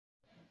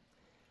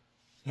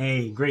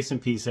Hey, grace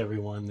and peace,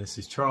 everyone. This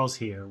is Charles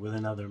here with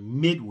another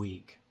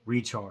Midweek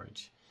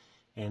Recharge.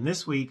 And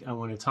this week, I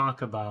want to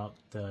talk about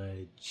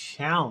the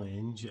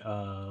challenge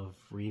of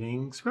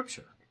reading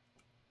Scripture.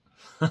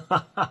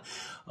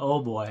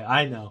 Oh boy,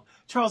 I know.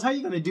 Charles, how are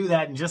you going to do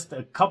that in just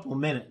a couple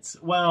minutes?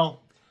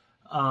 Well,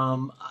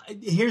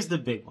 here's the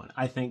big one.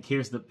 I think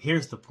here's the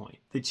point.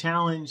 The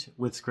challenge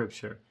with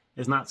Scripture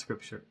is not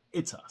Scripture.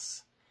 It's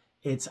us.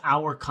 It's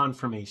our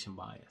confirmation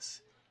bias.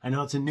 I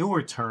know it's a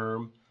newer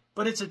term,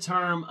 but it's a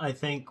term I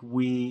think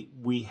we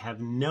have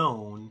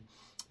known,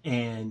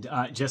 and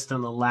just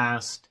in the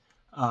last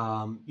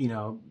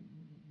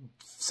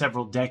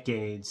several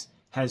decades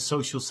has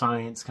social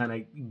science kind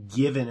of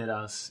given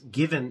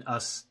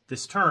us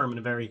this term in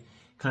a very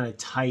kind of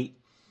tight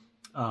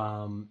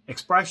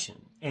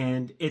expression,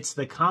 and it's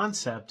the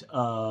concept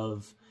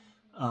of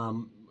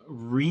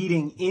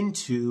reading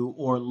into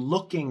or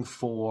looking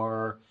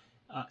for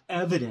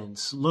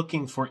evidence,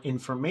 looking for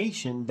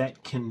information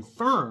that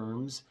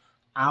confirms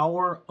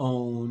our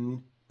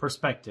own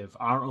perspective,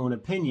 our own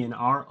opinion,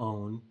 our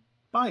own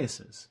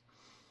biases.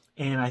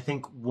 And I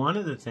think one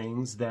of the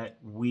things that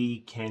we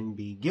can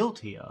be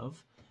guilty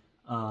of,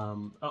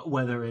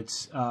 whether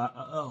it's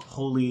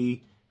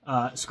holy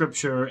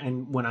scripture,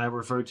 and when I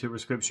refer to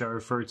scripture, I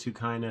refer to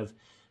kind of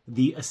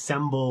the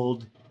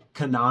assembled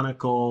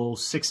canonical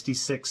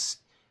 66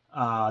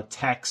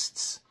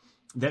 texts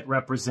that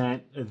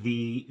represent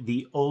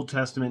the Old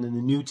Testament and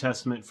the New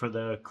Testament for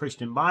the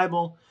Christian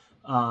Bible.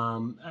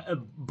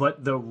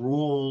 But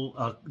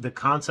the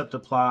concept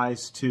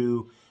applies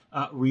to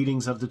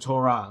readings of the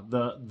Torah.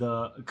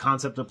 The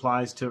concept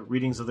applies to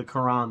readings of the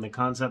Quran. The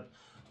concept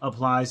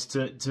applies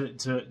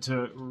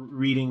to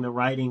reading the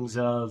writings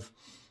of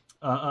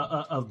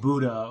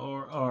Buddha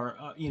or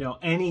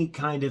any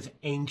kind of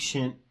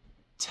ancient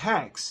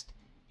text.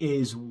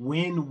 Is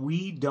when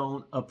we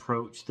don't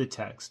approach the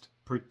text,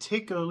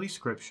 particularly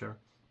Scripture,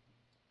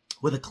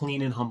 with a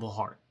clean and humble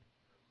heart.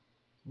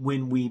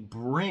 When we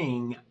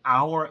bring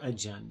our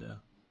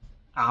agenda,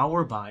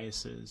 our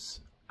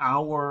biases,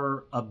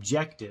 our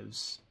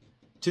objectives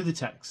to the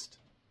text,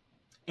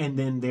 and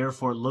then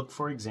therefore look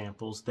for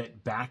examples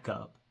that back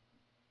up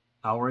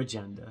our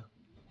agenda,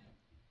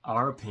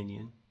 our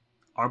opinion,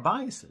 our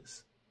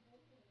biases.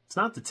 It's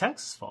not the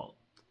text's fault.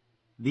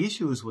 The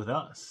issue is with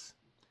us.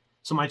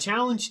 So my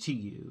challenge to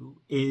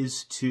you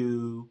is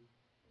to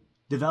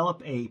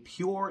develop a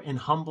pure and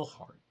humble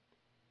heart,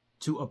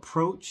 to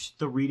approach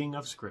the reading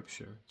of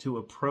Scripture, to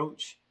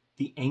approach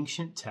the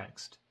ancient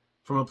text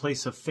from a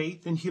place of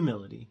faith and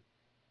humility,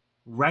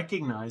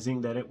 recognizing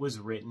that it was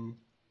written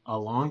a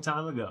long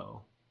time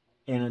ago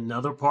in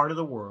another part of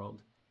the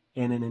world,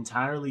 in an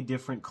entirely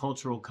different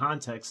cultural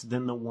context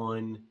than the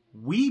one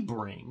we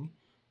bring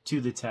to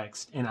the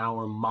text in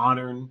our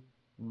modern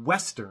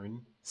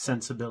Western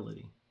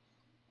sensibility.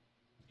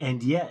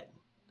 And yet,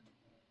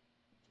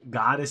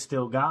 God is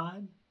still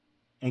God,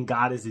 and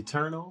God is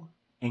eternal,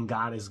 and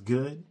God is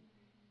good,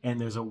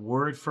 and there's a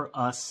word for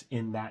us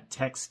in that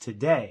text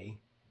today,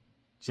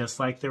 just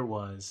like there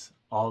was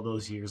all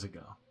those years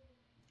ago.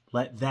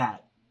 Let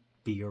that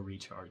be your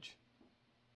recharge.